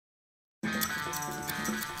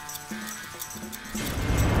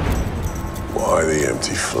the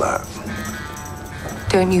empty flat.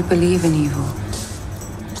 Don't you believe in evil?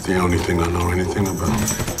 It's the only thing I know anything about.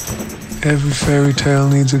 Every fairy tale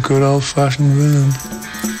needs a good old-fashioned villain.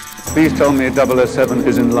 Please tell me 007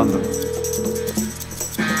 is in London.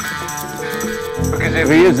 Because if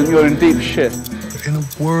he isn't, you're in deep shit. In a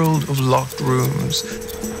world of locked rooms,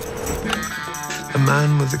 the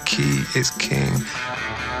man with the key is king.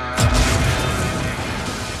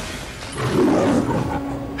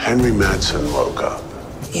 Henry Madsen woke up.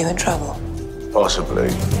 You in trouble? Possibly.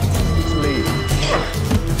 Leave.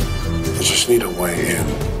 I just need a way in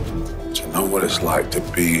to know what it's like to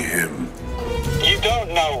be him. You don't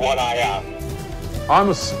know what I am. I'm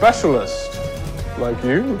a specialist, like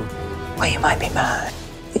you. Well, you might be mad,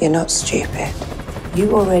 but you're not stupid.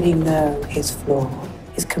 You already know his flaw,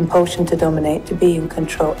 his compulsion to dominate, to be in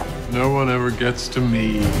control. No one ever gets to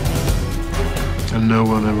me, and no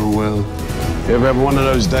one ever will. You ever have one of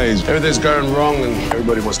those days? Everything's going wrong and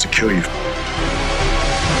everybody wants to kill you.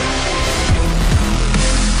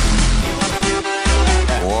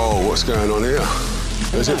 Whoa, what's going on here?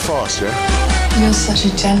 Is it fast, yeah? You're such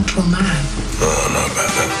a gentle man. I don't know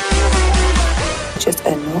about that. Just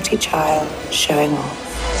a naughty child showing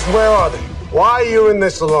off. Where are they? Why are you in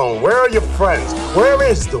this alone? Where are your friends? Where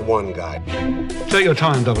is the one guy? Take your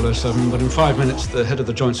time, 007, but in 5 minutes, the head of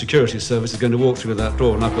the Joint Security Service is going to walk through that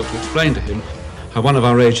door, and I've got to explain to him how one of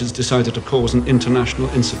our agents decided to cause an international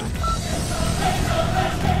incident.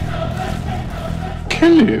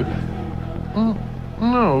 Kill you?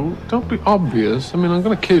 No, don't be obvious. I mean, I'm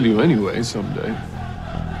going to kill you anyway someday.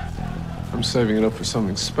 I'm saving it up for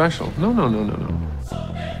something special. No.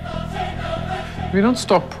 If you don't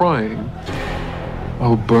stop prying, I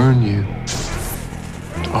will burn you.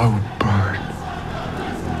 I will burn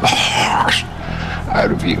the heart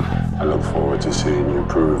out of you. I look forward to seeing you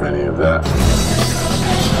prove any of that.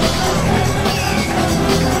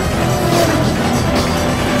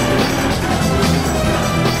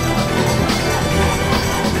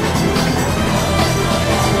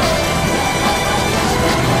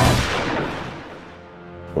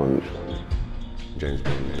 One, James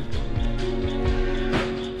Bond.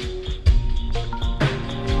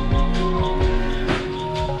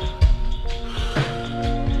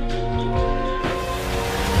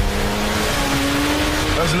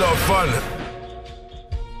 That was a lot of fun.